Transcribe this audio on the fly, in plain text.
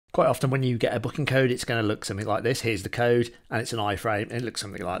Quite often when you get a booking code, it's going to look something like this. Here's the code, and it's an iframe, and it looks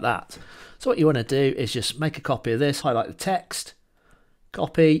something like that. So what you want to do is just make a copy of this, highlight the text,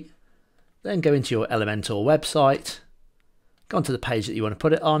 copy, then go into your Elementor website, go onto the page that you want to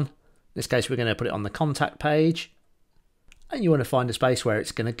put it on. In this case, we're going to put it on the contact page, and you want to find a space where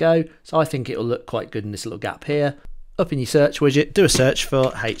it's going to go. So I think it will look quite good in this little gap here. Up in your search widget, do a search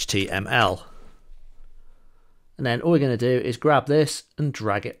for HTML. And then all we're going to do is grab this and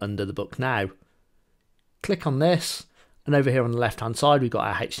drag it under the book now. Click on this, and over here on the left hand side we've got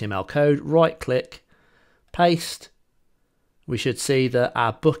our HTML code. Right click, paste. We should see that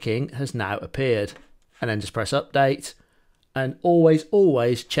our booking has now appeared, and then just press update, and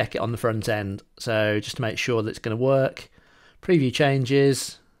always check it on the front end. So just to make sure that it's going to work, preview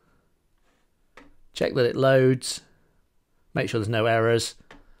changes, check that it loads, make sure there's no errors,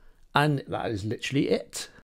 and that is literally it.